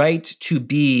a right to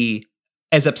be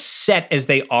as upset as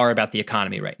they are about the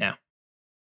economy right now?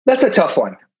 That's a tough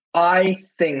one. I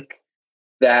think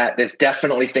that there's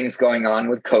definitely things going on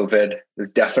with COVID.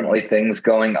 There's definitely things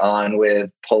going on with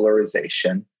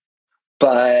polarization.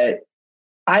 But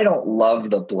I don't love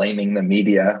the blaming the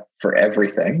media for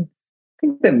everything. I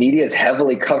think the media is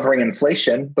heavily covering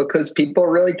inflation because people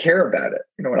really care about it.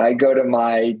 When I go to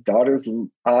my daughter's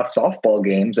softball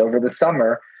games over the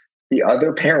summer, the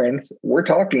other parents were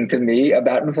talking to me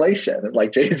about inflation.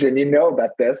 Like, Jason,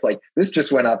 about this. Like, this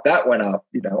just went up, that went up.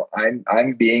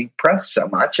 I'm being pressed so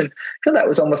much. And I feel that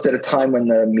was almost at a time when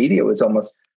the media was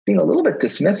almost being a little bit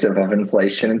dismissive of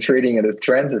inflation and treating it as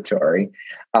transitory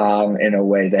in a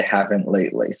way they haven't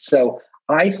lately. So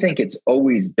I think it's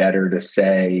always better to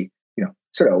say,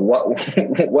 sort of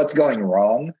what's going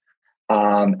wrong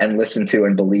and listen to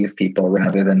and believe people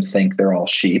rather than think they're all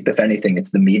sheep. If anything,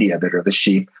 it's the media that are the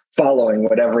sheep following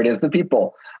whatever it is the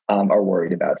people are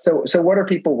worried about. So what are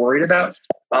people worried about?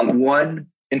 One,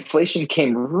 inflation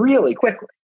came really quickly.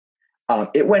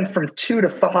 It went from 2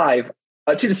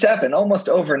 to 7 almost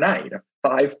overnight, a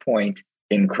 5-point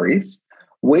increase.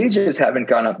 Wages haven't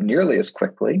gone up nearly as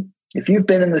quickly. If you've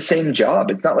been in the same job,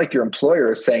 it's not like your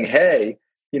employer is saying, hey,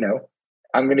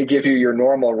 I'm going to give you your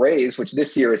normal raise, which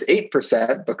this year is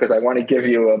 8% because I want to give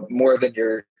you more than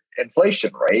your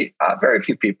inflation rate. Very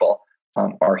few people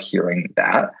are hearing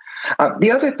that.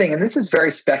 The other thing, and this is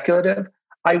very speculative,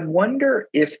 I wonder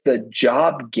if the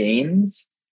job gains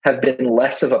have been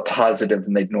less of a positive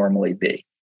than they'd normally be.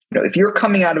 if you're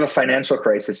coming out of a financial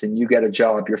crisis and you get a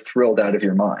job, you're thrilled out of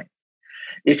your mind.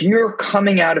 If you're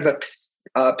coming out of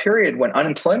a period when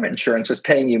unemployment insurance was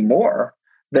paying you more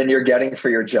than you're getting for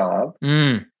your job,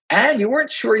 and you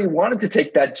weren't sure you wanted to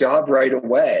take that job right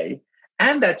away,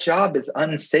 and that job is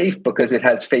unsafe because it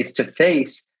has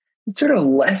face-to-face, it's sort of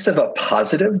less of a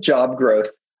positive job growth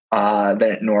than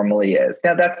it normally is.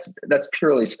 Now, that's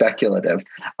purely speculative.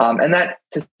 And that,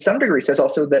 to some degree, says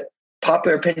also that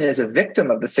popular opinion is a victim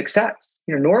of the success.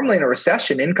 Normally in a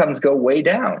recession, incomes go way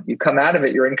down. You come out of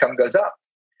it, your income goes up.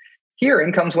 Here,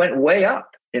 incomes went way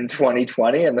up in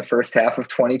 2020 and the first half of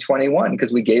 2021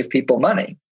 because we gave people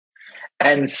money.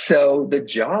 And so the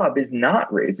job is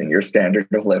not raising your standard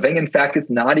of living. In fact, it's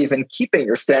not even keeping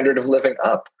your standard of living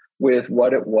up with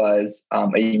what it was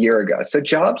a year ago. So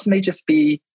jobs may just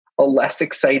be a less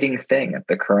exciting thing at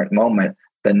the current moment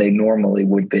than they normally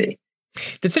would be.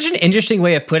 That's such an interesting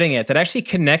way of putting it that actually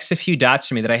connects a few dots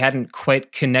for me that I hadn't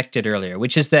quite connected earlier,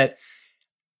 which is that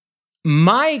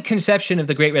my conception of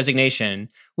the Great Resignation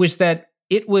was that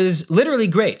it was literally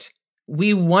great.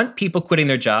 We want people quitting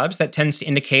their jobs. That tends to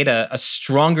indicate a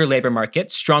stronger labor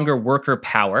market, stronger worker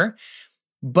power.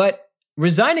 But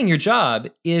resigning your job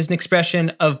is an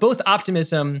expression of both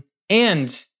optimism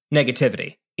and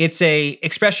negativity. It's a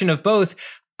expression of both,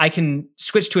 I can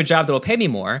switch to a job that will pay me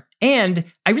more, and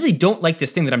I really don't like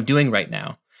this thing that I'm doing right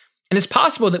now. And it's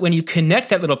possible that when you connect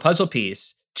that little puzzle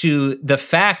piece to the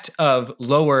fact of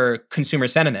lower consumer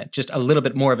sentiment, just a little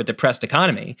bit more of a depressed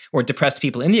economy or depressed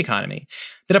people in the economy,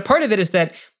 that a part of it is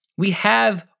that we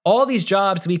have all these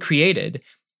jobs that we created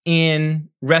in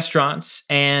restaurants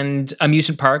and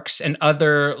amusement parks and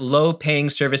other low-paying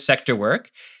service sector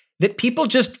work that people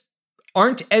just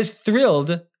aren't as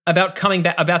thrilled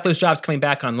about those jobs coming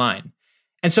back online.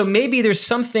 And so maybe there's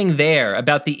something there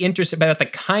about the interest, about the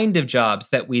kind of jobs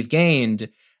that we've gained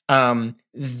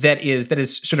that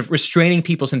is sort of restraining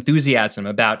people's enthusiasm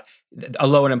about a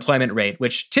low unemployment rate,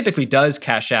 which typically does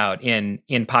cash out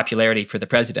in popularity for the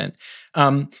president.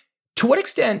 To what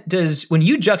extent when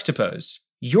you juxtapose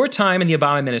your time in the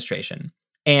Obama administration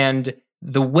and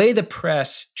the way the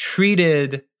press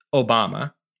treated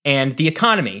Obama and the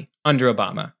economy under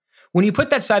Obama, when you put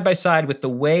that side by side with the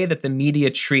way that the media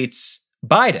treats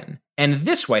Biden and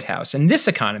this White House and this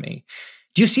economy,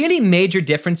 do you see any major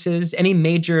differences, any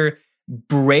major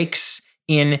breaks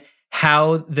in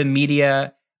how the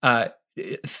media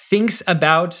thinks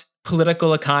about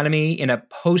political economy in a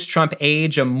post-Trump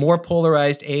age, a more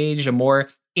polarized age, a more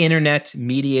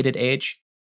internet-mediated age?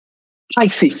 I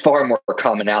see far more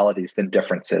commonalities than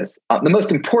differences. The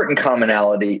most important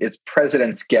commonality is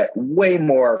presidents get way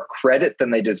more credit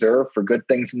than they deserve for good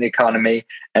things in the economy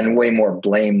and way more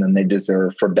blame than they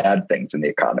deserve for bad things in the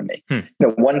economy.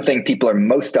 One thing people are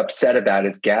most upset about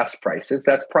is gas prices.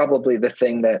 That's probably the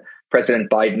thing that President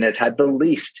Biden has had the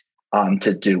least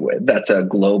to do with. That's a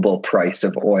global price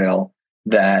of oil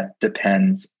that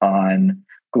depends on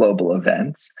global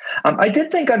events. I did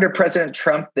think under President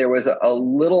Trump, there was a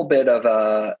little bit of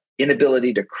a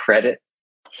inability to credit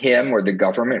him or the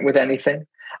government with anything.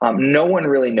 No one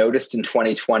really noticed in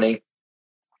 2020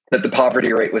 that the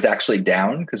poverty rate was actually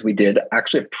down because we did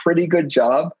actually a pretty good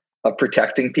job of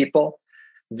protecting people,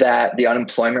 that the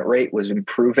unemployment rate was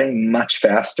improving much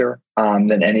faster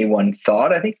than anyone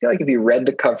thought. I think if you read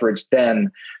the coverage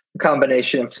then, a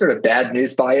combination of sort of bad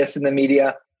news bias in the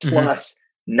media plus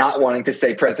not wanting to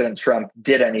say President Trump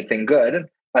did anything good. And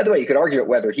by the way, you could argue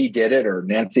whether he did it or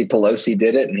Nancy Pelosi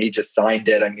did it and he just signed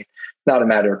it. I mean, it's not a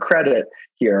matter of credit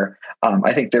here.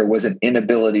 I think there was an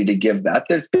inability to give that.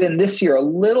 There's been this year a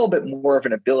little bit more of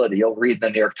an ability. You'll read the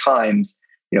New York Times,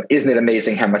 isn't it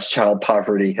amazing how much child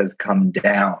poverty has come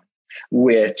down,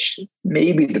 which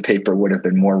maybe the paper would have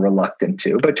been more reluctant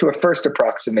to. But to a first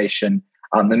approximation,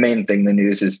 the main thing the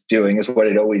news is doing is what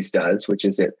it always does, which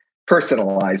is it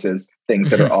personalizes things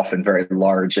that are often very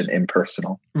large and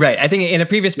impersonal. Right. I think in a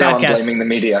previous now podcast... I'm blaming the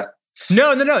media.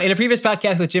 No. In a previous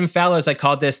podcast with Jim Fallows, I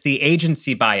called this the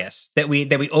agency bias, that we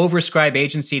overscribe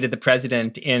agency to the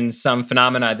president in some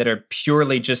phenomena that are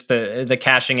purely just the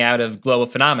cashing out of global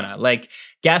phenomena, like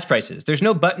gas prices. There's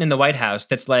no button in the White House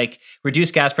that's like, reduce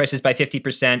gas prices by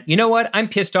 50%. You know what? I'm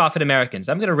pissed off at Americans.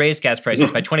 I'm going to raise gas prices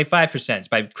by 25%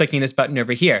 by clicking this button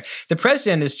over here. The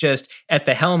president is just at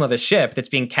the helm of a ship that's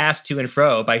being cast to and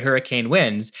fro by hurricane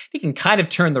winds. He can kind of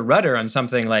turn the rudder on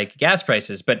something like gas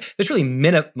prices, but there's really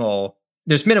minimal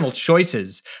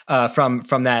choices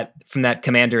from that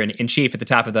commander in chief at the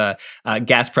top of the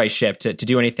gas price ship to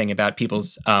do anything about people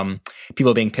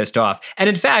being pissed off. And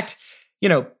in fact,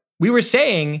 we were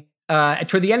saying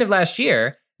toward the end of last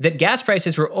year that gas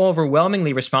prices were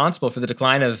overwhelmingly responsible for the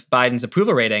decline of Biden's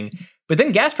approval rating. But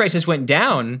then gas prices went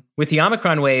down with the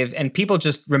Omicron wave, and people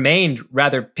just remained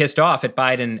rather pissed off at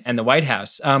Biden and the White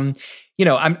House. I'm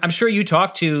sure you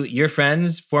talked to your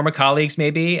friends, former colleagues,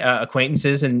 maybe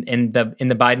acquaintances in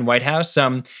the Biden White House.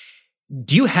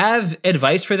 Do you have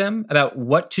advice for them about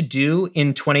what to do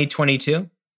in 2022?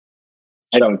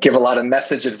 I don't give a lot of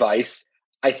message advice.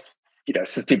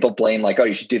 Since people blame like, oh,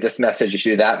 you should do this message, you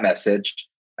should do that message.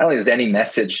 I don't think there's any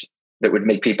message that would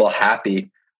make people happy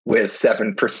with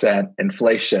 7%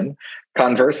 inflation.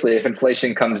 Conversely, if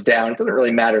inflation comes down, it doesn't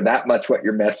really matter that much what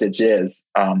your message is.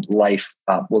 Life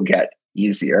will get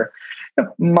easier.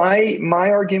 My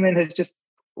argument is just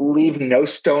leave no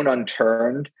stone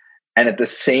unturned, and at the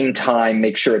same time,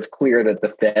 make sure it's clear that the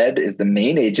Fed is the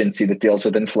main agency that deals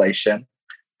with inflation,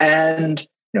 and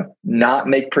not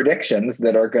make predictions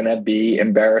that are going to be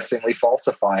embarrassingly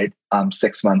falsified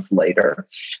 6 months later.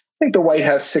 I think the White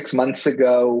House 6 months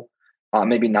ago,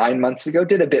 maybe 9 months ago,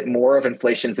 did a bit more of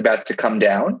inflation's about to come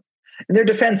down. In their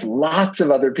defense, lots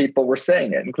of other people were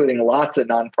saying it, including lots of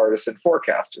nonpartisan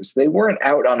forecasters. They weren't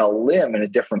out on a limb in a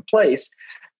different place,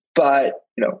 but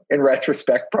in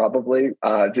retrospect, probably,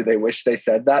 do they wish they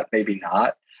said that? Maybe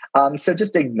not. So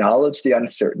just acknowledge the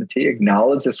uncertainty,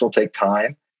 acknowledge this will take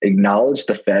time, acknowledge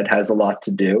the Fed has a lot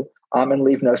to do, and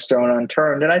leave no stone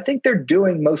unturned. And I think they're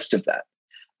doing most of that.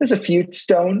 There's a few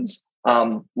stones.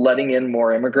 Letting in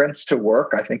more immigrants to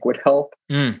work, I think, would help.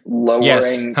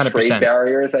 Lowering trade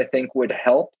barriers, I think, would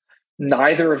help.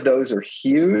 Neither of those are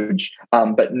huge,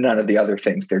 but none of the other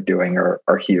things they're doing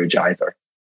are huge either.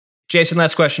 Jason,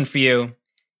 last question for you.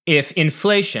 If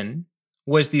inflation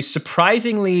was the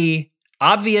surprisingly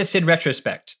obvious in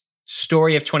retrospect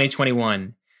story of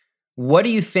 2021, what do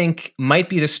you think might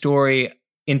be the story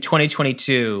in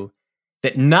 2022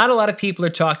 that not a lot of people are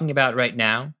talking about right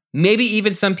now? Maybe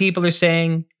even some people are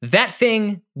saying that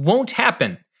thing won't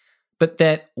happen, but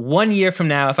that 1 year from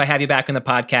now, if I have you back on the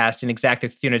podcast in exactly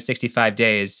 365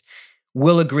 days,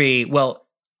 we'll agree, well,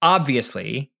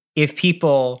 obviously, if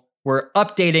people were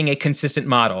updating a consistent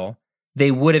model,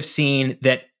 they would have seen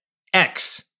that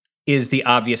X is the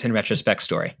obvious in retrospect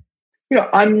story.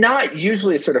 I'm not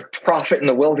usually a sort of prophet in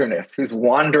the wilderness who's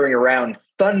wandering around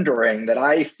thundering that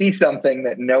I see something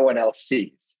that no one else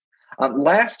sees.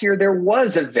 Last year, there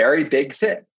was a very big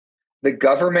thing. The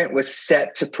government was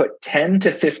set to put 10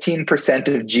 to 15%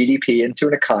 of GDP into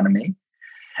an economy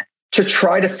to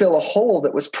try to fill a hole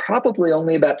that was probably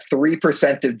only about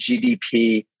 3% of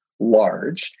GDP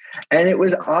large. And it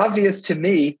was obvious to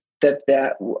me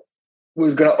that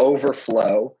was going to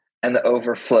overflow, and the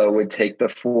overflow would take the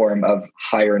form of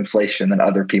higher inflation than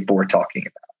other people were talking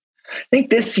about. I think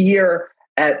this year,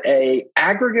 at an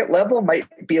aggregate level, might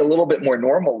be a little bit more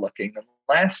normal looking than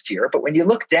last year. But when you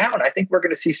look down, I think we're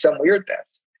going to see some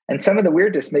weirdness. And some of the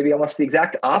weirdness may be almost the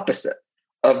exact opposite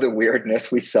of the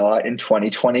weirdness we saw in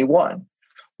 2021.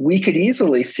 We could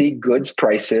easily see goods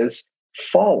prices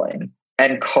falling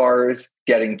and cars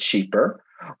getting cheaper.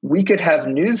 We could have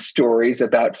news stories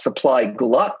about supply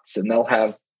gluts, and they'll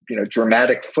have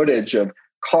dramatic footage of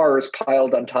cars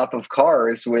piled on top of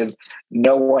cars with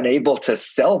no one able to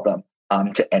sell them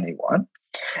to anyone.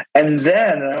 And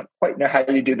then I don't quite know how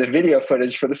you do the video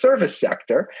footage for the service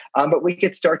sector, but we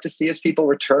could start to see, as people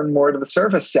return more to the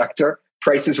service sector,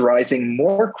 prices rising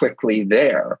more quickly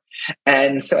there.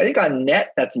 And so I think on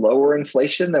net, that's lower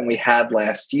inflation than we had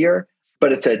last year,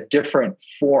 but it's a different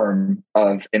form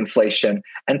of inflation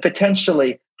and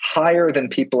potentially higher than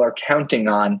people are counting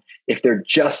on if they're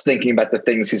just thinking about the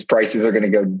things whose prices are going to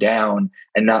go down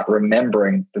and not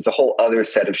remembering there's a whole other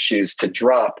set of shoes to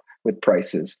drop with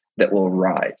prices that will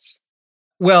rise.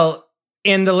 Well,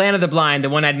 in the land of the blind, the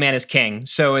one-eyed man is king.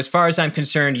 So as far as I'm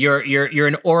concerned, you're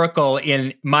an oracle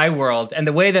in my world. And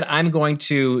the way that I'm going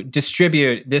to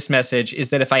distribute this message is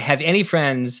that if I have any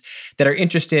friends that are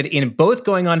interested in both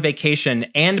going on vacation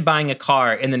and buying a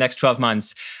car in the next 12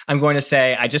 months, I'm going to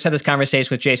say, I just had this conversation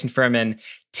with Jason Furman.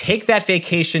 Take that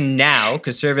vacation now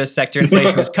because service sector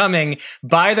inflation is coming.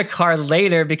 Buy the car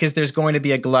later because there's going to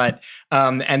be a glut.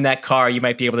 And that car you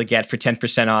might be able to get for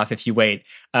 10% off if you wait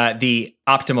the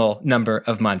optimal number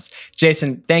of months.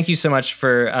 Jason, thank you so much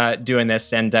for doing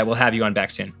this, and we'll have you on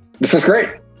back soon. This is great.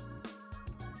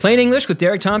 Plain English with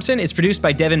Derek Thompson is produced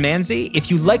by Devin Manzi.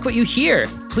 If you like what you hear,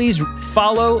 please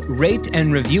follow, rate,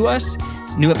 and review us.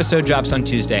 New episode drops on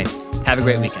Tuesday. Have a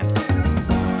great weekend.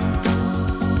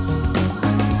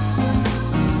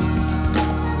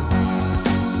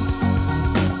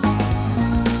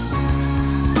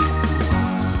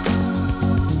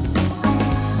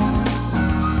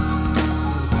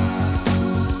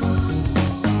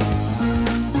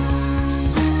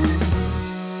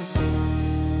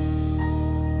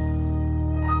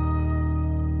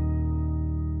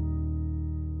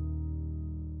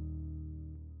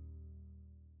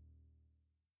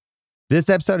 This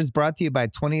episode is brought to you by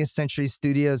 20th Century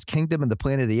Studios' Kingdom of the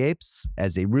Planet of the Apes.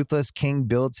 As a ruthless king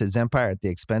builds his empire at the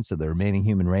expense of the remaining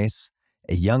human race,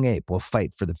 a young ape will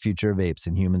fight for the future of apes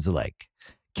and humans alike.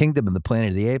 Kingdom of the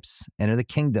Planet of the Apes. Enter the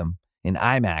kingdom in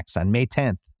IMAX on May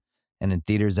 10th and in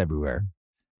theaters everywhere.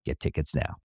 Get tickets now.